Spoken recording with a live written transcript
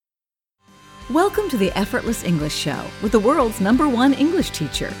Welcome to the Effortless English Show with the world's #1 English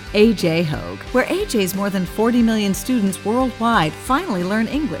teacher, AJ Hogue, where AJ's more than 40 million students worldwide finally learn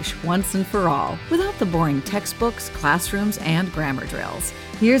English once and for all, without the boring textbooks, classrooms, and grammar drills.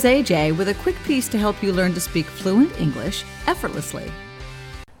 Here's AJ with a quick piece to help you learn to speak fluent English effortlessly.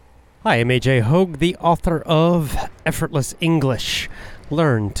 Hi, I'm AJ Hogue, the author of Effortless English.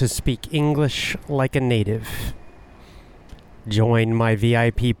 Learn to speak English like a native. Join my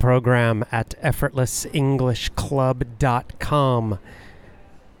VIP program at effortlessenglishclub.com.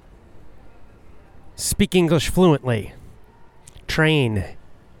 Speak English fluently. Train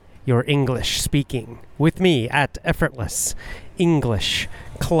your English speaking with me at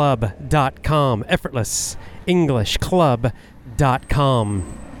effortlessenglishclub.com. effortlessenglishclub.com.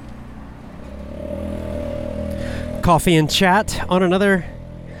 Coffee and chat on another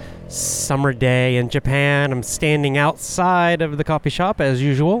summer day in Japan. I'm standing outside of the coffee shop as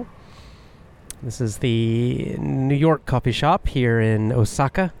usual. This is the New York coffee shop here in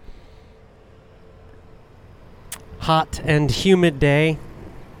Osaka. Hot and humid day.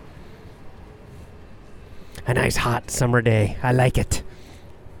 A nice hot summer day. I like it.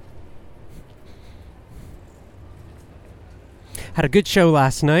 Had a good show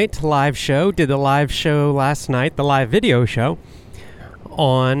last night, live show. Did the live show last night, the live video show,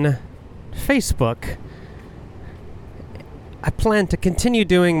 on Facebook. I plan to continue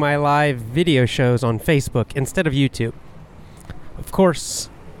doing my live video shows on Facebook instead of YouTube. Of course,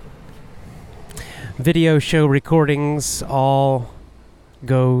 video show recordings all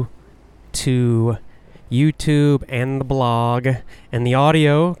go to YouTube and the blog, and the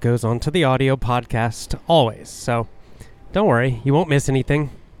audio goes onto the audio podcast always. So don't worry, you won't miss anything.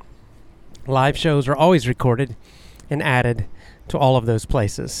 Live shows are always recorded and added to all of those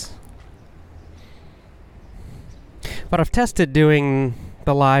places. But I've tested doing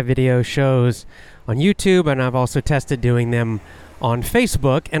the live video shows on YouTube, and I've also tested doing them on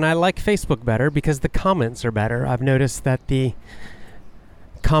Facebook, and I like Facebook better because the comments are better. I've noticed that the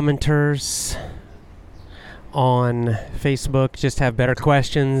commenters on Facebook just have better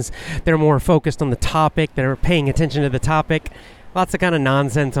questions. They're more focused on the topic. They're paying attention to the topic. Lots of kind of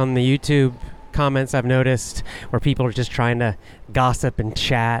nonsense on the YouTube comments I've noticed, where people are just trying to gossip and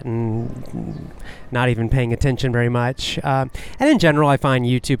chat and not even paying attention very much. And in general, I find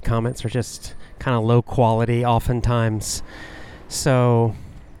YouTube comments are just kind of low quality oftentimes. So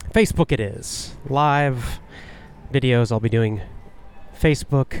Facebook it is. Live videos I'll be doing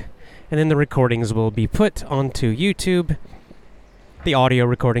Facebook, and then the recordings will be put onto YouTube. The audio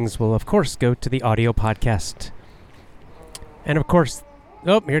recordings will, of course, go to the audio podcast. And, of course,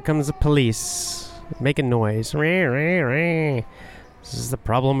 here comes the police making noise. This is the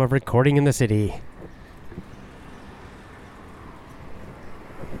problem of recording in the city.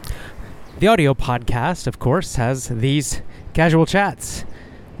 The audio podcast, of course, has these casual chats,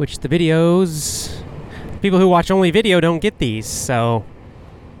 which the videos, people who watch only video don't get these, so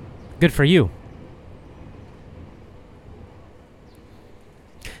good for you.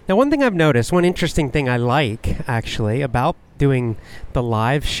 Now, one thing I've noticed, one interesting thing I like, actually, about doing the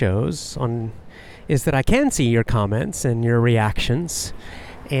live shows is that I can see your comments and your reactions,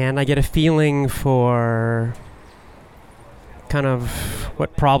 and I get a feeling for kind of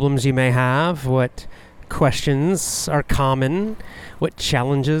what problems you may have, what questions are common, what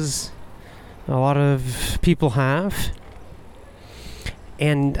challenges a lot of people have.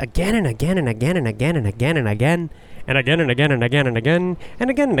 And again and again and again and again and again and again and again and again and again and again and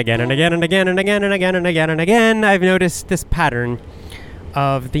again and again and again and again and again and again and again and again, I've noticed this pattern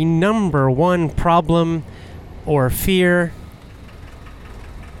of the #1 problem or fear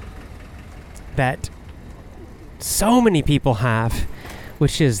that so many people have,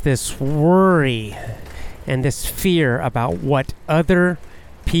 which is this worry and this fear about what other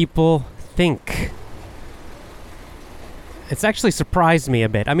people think. It's actually surprised me a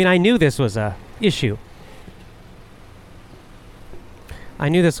bit. I mean, I knew this was a issue. I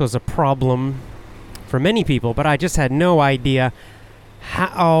knew this was a problem for many people, but I just had no idea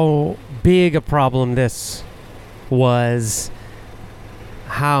how big a problem this was.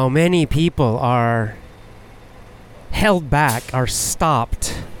 How many people are held back, are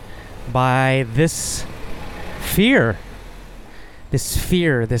stopped by this fear.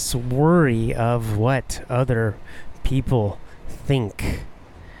 This worry of what other people think.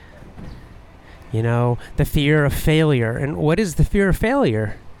 You know, the fear of failure. And what is the fear of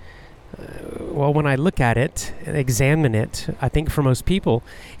failure? Well, when I look at it and examine it, I think for most people,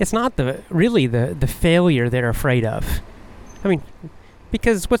 it's not really the failure they're afraid of. I mean,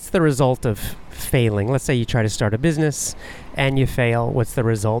 because what's the result of failing? Let's say you try to start a business and you fail. What's the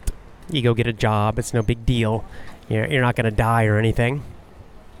result? You go get a job. It's no big deal. You're not going to die or anything.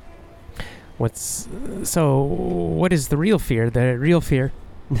 What is the real fear? The real fear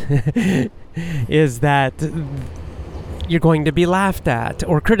is that you're going to be laughed at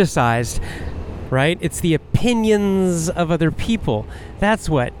or criticized, right? It's the opinions of other people. That's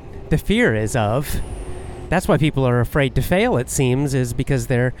what the fear is of. That's why people are afraid to fail, it seems, is because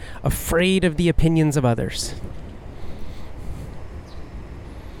they're afraid of the opinions of others.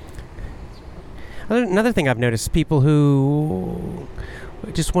 Another thing I've noticed, people who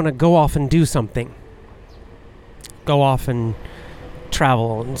just want to go off and do something. Go off and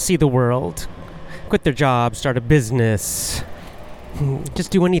travel and see the world. Quit their job, start a business.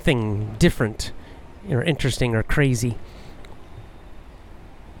 Just do anything different or interesting or crazy.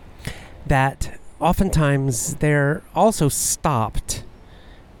 That oftentimes they're also stopped,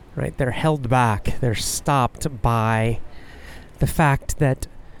 right? They're held back. They're stopped by the fact that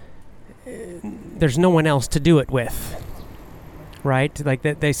there's no one else to do it with, right? Like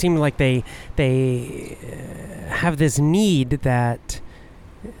they seem like they have this need that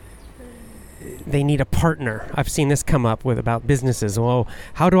they need a partner. I've seen this come up with about businesses. Well,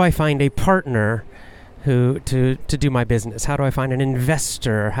 how do I find a partner to do my business? How do I find an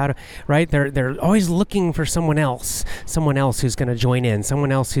investor? Right? They're always looking for someone else who's going to join in,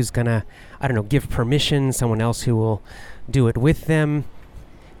 someone else who's going to, give permission, someone else who will do it with them.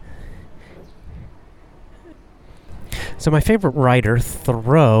 So my favorite writer,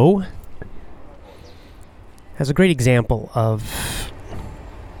 Thoreau, has a great example of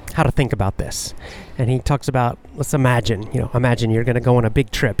how to think about this. And he talks about, let's imagine you're going to go on a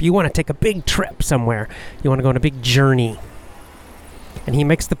big trip. You want to take a big trip somewhere. You want to go on a big journey. And he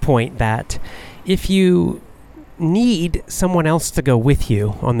makes the point that if you need someone else to go with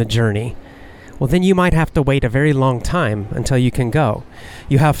you on the journey, well, then you might have to wait a very long time until you can go.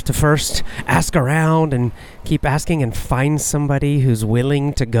 You have to first ask around and keep asking and find somebody who's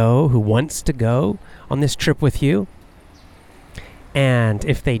willing to go, who wants to go on this trip with you. And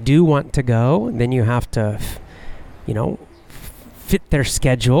if they do want to go, then you have to, fit their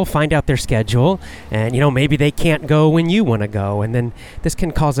schedule, find out their schedule, and, maybe they can't go when you want to go. And then this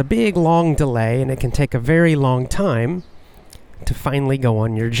can cause a big, long delay, and it can take a very long time to finally go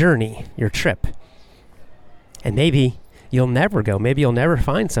on your journey, your trip. And maybe you'll never go. Maybe you'll never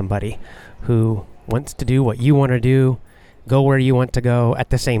find somebody who wants to do what you want to do, go where you want to go at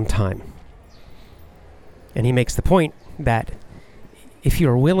the same time. And he makes the point that if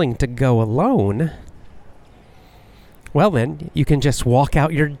you're willing to go alone, well then, you can just walk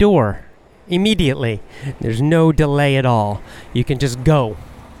out your door immediately. There's no delay at all. You can just go.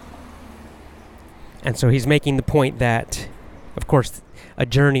 And so he's making the point that, of course, a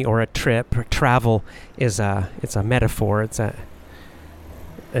journey or a trip or travel it's a metaphor. It's an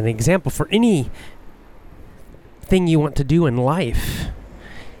example for any thing you want to do in life.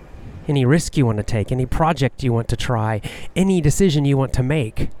 Any risk you want to take, any project you want to try, any decision you want to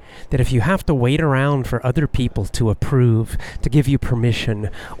make, that if you have to wait around for other people to approve, to give you permission,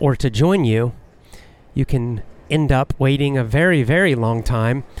 or to join you, you can end up waiting a very, very long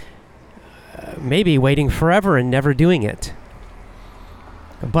time, maybe waiting forever and never doing it.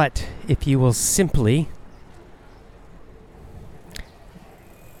 But if you will simply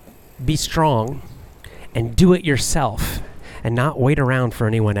be strong and do it yourself, and not wait around for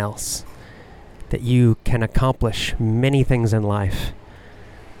anyone else, that you can accomplish many things in life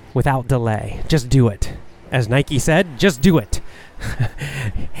without delay. Just do it. As Nike said, just do it.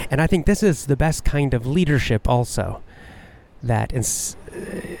 And I think this is the best kind of leadership also, that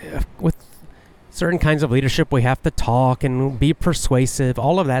with certain kinds of leadership we have to talk and be persuasive.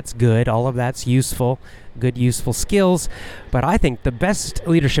 All of that's good. All of that's useful, good, useful skills. But I think the best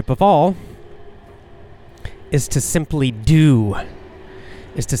leadership of all is to simply do,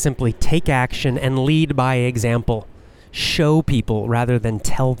 is to simply take action and lead by example. Show people rather than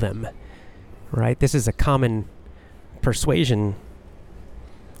tell them, right? This is a common persuasion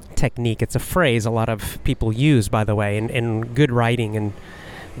technique. It's a phrase a lot of people use, by the way, in good writing and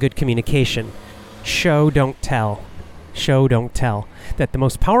good communication. Show, don't tell. Show, don't tell. That the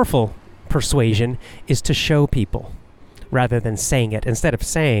most powerful persuasion is to show people rather than saying it. Instead of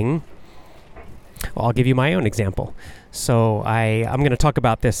saying, well, I'll give you my own example. So I'm going to talk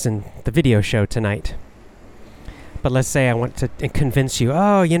about this in the video show tonight. But let's say I want to convince you,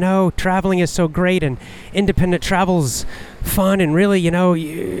 traveling is so great and independent travel's fun and really,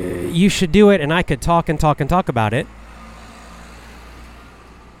 you should do it. And I could talk and talk and talk about it.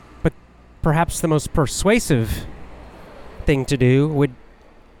 But perhaps the most persuasive thing to do would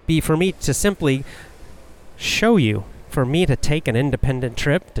be for me to simply show you for me to take an independent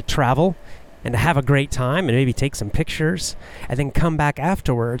trip, to travel, and to have a great time and maybe take some pictures and then come back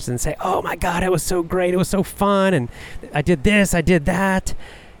afterwards and say, oh my God, it was so great. It was so fun. And I did this, I did that,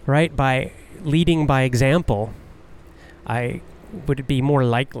 right? By leading by example, I would be more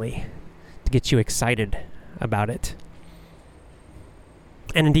likely to get you excited about it.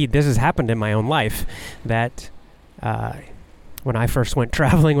 And indeed, this has happened in my own life that when I first went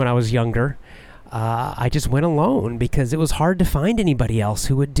traveling when I was younger, I just went alone because it was hard to find anybody else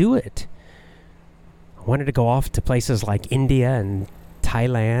who would do it. I wanted to go off to places like India and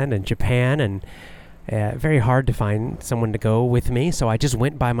Thailand and Japan, and very hard to find someone to go with me, so I just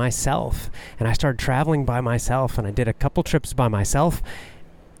went by myself. And I started traveling by myself, and I did a couple trips by myself,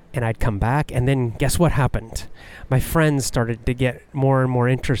 and I'd come back, and then guess what happened? My friends started to get more and more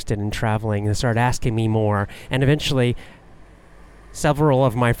interested in traveling and started asking me more, and eventually several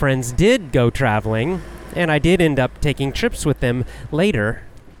of my friends did go traveling, and I did end up taking trips with them later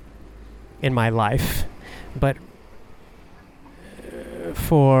in my life. But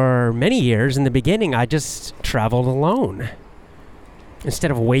for many years in the beginning, I just traveled alone.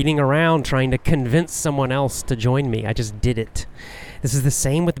 Instead of waiting around trying to convince someone else to join me, I just did it. This is the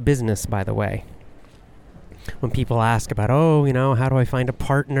same with business, by the way. When people ask about, how do I find a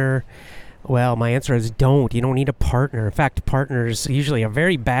partner? Well, my answer is don't. You don't need a partner. In fact, partners are usually a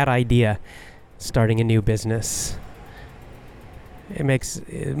very bad idea starting a new business. It makes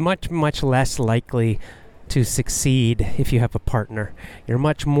it much, much less likely to succeed if you have a partner. You're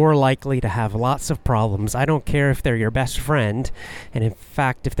much more likely to have lots of problems. I don't care if they're your best friend. And in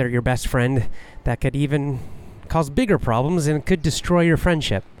fact, if they're your best friend, that could even cause bigger problems and could destroy your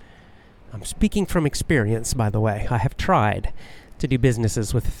friendship. I'm speaking from experience, by the way. I have tried to do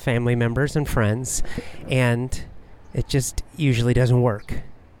businesses with family members and friends, and it just usually doesn't work.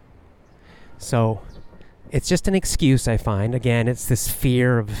 So it's just an excuse, I find. Again, it's this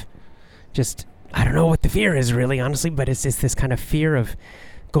fear of just, I don't know what the fear is really, honestly, but it's just this kind of fear of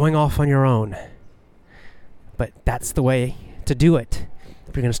going off on your own. But that's the way to do it.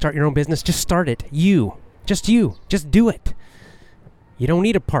 If you're going to start your own business, just start it. Just do it. You don't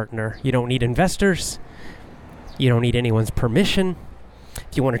need a partner. You don't need investors. You don't need anyone's permission.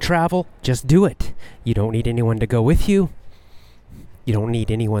 If you want to travel, just do it. You don't need anyone to go with you. You don't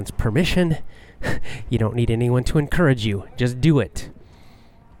need anyone's permission. You don't need anyone to encourage you. Just do it.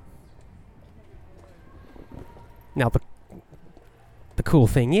 Now, the cool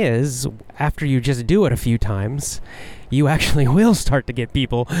thing is, after you just do it a few times, you actually will start to get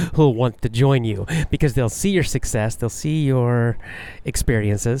people who will want to join you because they'll see your success, they'll see your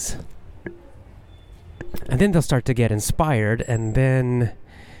experiences, and then they'll start to get inspired, and then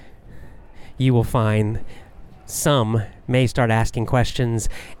you will find some may start asking questions,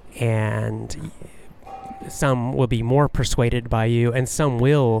 and some will be more persuaded by you, and some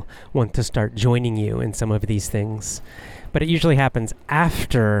will want to start joining you in some of these things. But it usually happens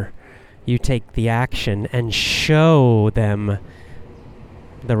after you take the action and show them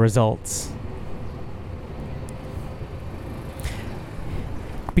the results.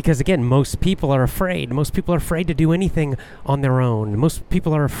 Because again, most people are afraid. Most people are afraid to do anything on their own. Most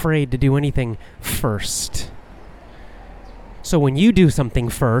people are afraid to do anything first. So when you do something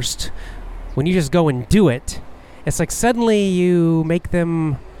first, when you just go and do it, it's like suddenly you make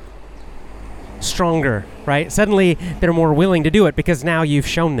them stronger, right? Suddenly they're more willing to do it because now you've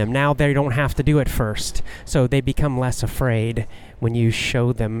shown them. Now they don't have to do it first. So they become less afraid when you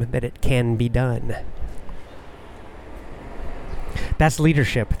show them that it can be done. That's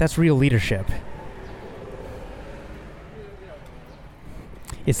leadership. That's real leadership.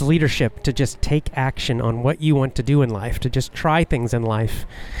 It's leadership to just take action on what you want to do in life, to just try things in life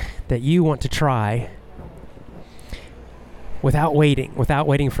that you want to try without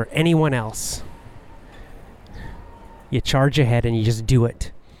waiting for anyone else. You charge ahead and you just do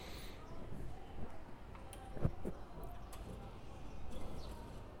it.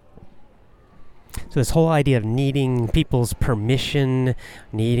 So this whole idea of needing people's permission,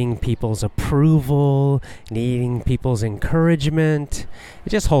 needing people's approval, needing people's encouragement, it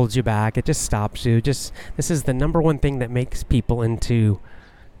just holds you back. It just stops you. This is the number one thing that makes people into,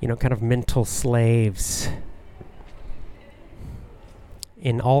 kind of mental slaves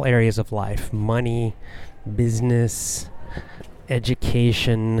in all areas of life: money, business,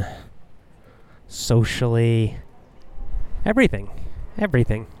 education, socially, everything.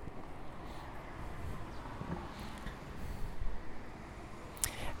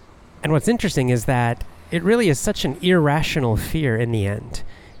 And what's interesting is that it really is such an irrational fear in the end.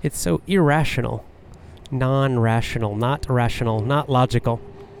 It's so irrational, non-rational, not rational, not logical.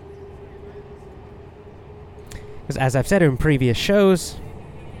 Because as I've said in previous shows,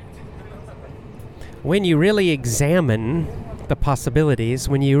 when you really examine the possibilities,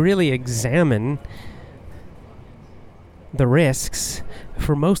 when you really examine the risks,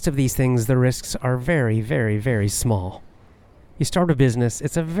 for most of these things, the risks are very, very, very small. You start a business,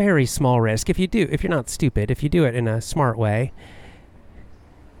 it's a very small risk. If you're not stupid, if you do it in a smart way,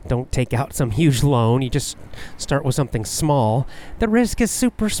 don't take out some huge loan, you just start with something small, the risk is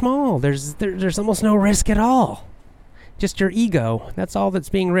super small. There's almost no risk at all. Just your ego. That's all that's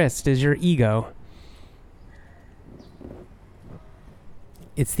being risked, is your ego.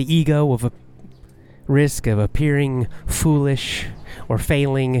 It's the ego of a risk of appearing foolish or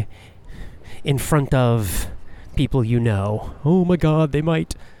failing in front of people you know. Oh my God, they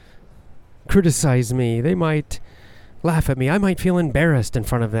might criticize me. They might laugh at me. I might feel embarrassed in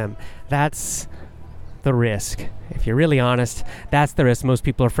front of them. That's the risk. If you're really honest, that's the risk most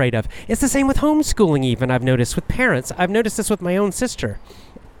people are afraid of. It's the same with homeschooling even, I've noticed, with parents. I've noticed this with my own sister.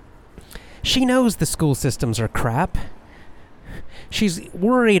 She knows the school systems are crap. She's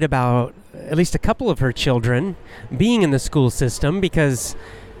worried about at least a couple of her children being in the school system because,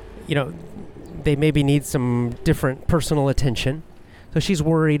 they maybe need some different personal attention. So she's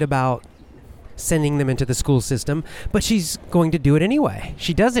worried about sending them into the school system, but she's going to do it anyway.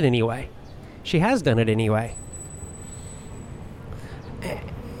 She does it anyway. She has done it anyway.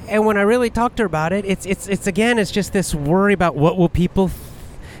 And when I really talk to her about it, it's just this worry about what will people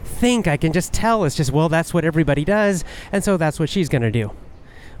think. I can just tell it's just, well, that's what everybody does, and so that's what she's going to do.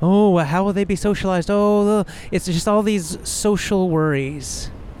 Oh, how will they be socialized? Oh, it's just all these social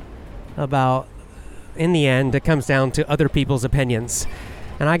worries about, in the end, it comes down to other people's opinions.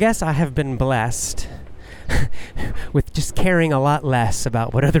 And I guess I have been blessed with just caring a lot less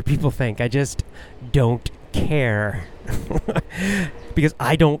about what other people think. I just don't care. Because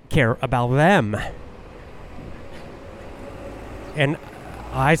I don't care about them. And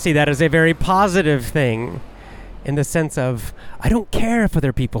I see that as a very positive thing, in the sense of, I don't care if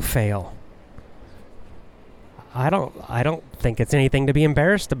other people fail. I don't think it's anything to be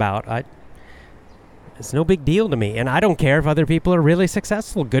embarrassed about. It's no big deal to me. And I don't care if other people are really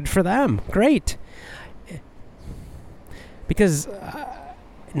successful. Good for them. Great. Because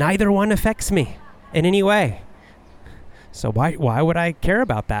neither one affects me in any way. So why would I care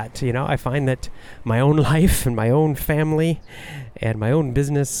about that? I find that my own life and my own family and my own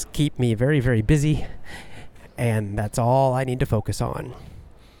business keep me very, very busy. And that's all I need to focus on.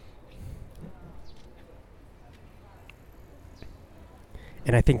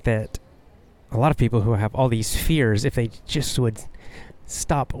 And I think that a lot of people who have all these fears, if they just would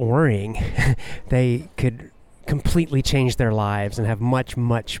stop worrying, they could completely change their lives and have much,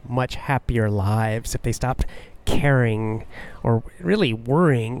 much, much happier lives if they stopped caring or really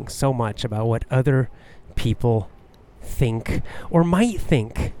worrying so much about what other people think or might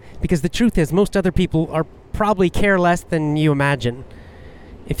think. Because the truth is, most other people are probably care less than you imagine.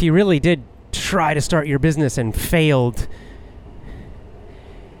 If you really did try to start your business and failed,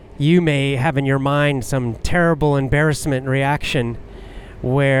 you may have in your mind some terrible embarrassment reaction,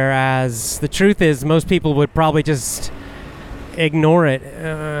 whereas the truth is most people would probably just ignore it.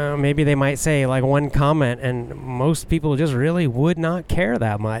 Maybe they might say like one comment, and most people just really would not care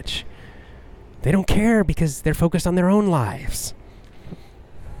that much. They don't care because they're focused on their own lives.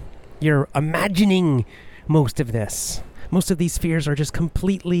 You're imagining most of this. Most of these fears are just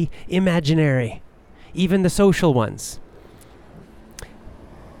completely imaginary, even the social ones.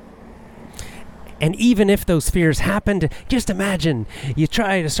 And even if those fears happened, just imagine you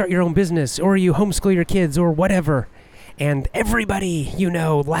try to start your own business, or you homeschool your kids, or whatever, and everybody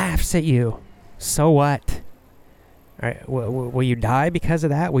laughs at you. So what? All right, will you die because of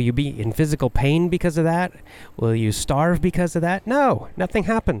that? Will you be in physical pain because of that? Will you starve because of that? No, nothing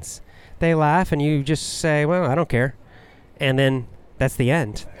happens. They laugh and you just say, well, I don't care. And then that's the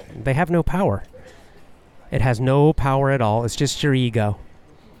end. They have no power. It has no power at all. It's just your ego.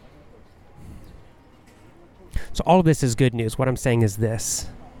 So all of this is good news. What I'm saying is this.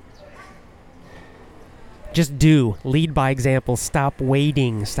 Just do. Lead by example. Stop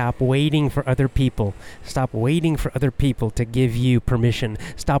waiting. Stop waiting for other people. Stop waiting for other people to give you permission.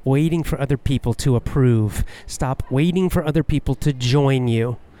 Stop waiting for other people to approve. Stop waiting for other people to join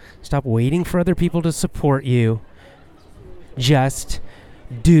you. Stop waiting for other people to support you. Just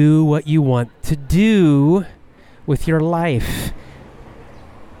do what you want to do with your life.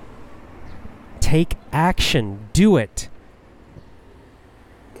 Take action. Do it.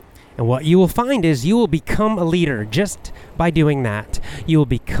 And what you will find is you will become a leader just by doing that. You will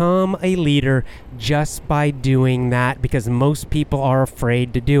become a leader just by doing that, because most people are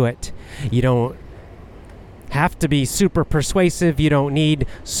afraid to do it. You don't have to be super persuasive. You don't need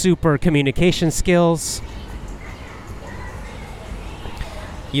super communication skills.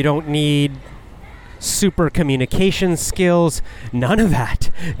 You don't need super communication skills. None of that.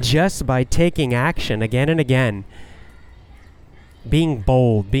 Just by taking action again and again. Being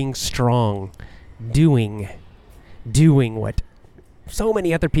bold, being strong, doing what so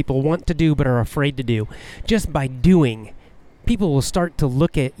many other people want to do but are afraid to do. Just by doing, people will start to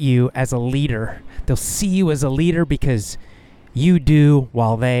look at you as a leader. They'll see you as a leader because you do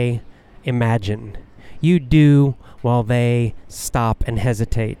while they imagine. You do while they stop and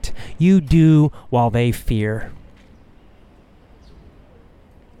hesitate. You do while they fear.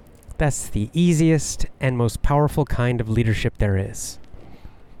 That's the easiest and most powerful kind of leadership there is.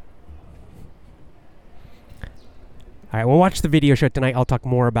 All right, we'll watch the video show tonight. I'll talk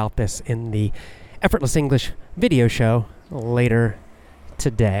more about this in the Effortless English video show later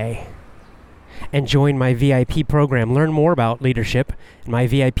today. And join my VIP program. Learn more about leadership in my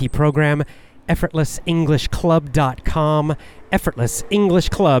VIP program, effortlessenglishclub.com,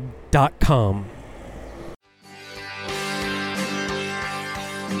 effortlessenglishclub.com.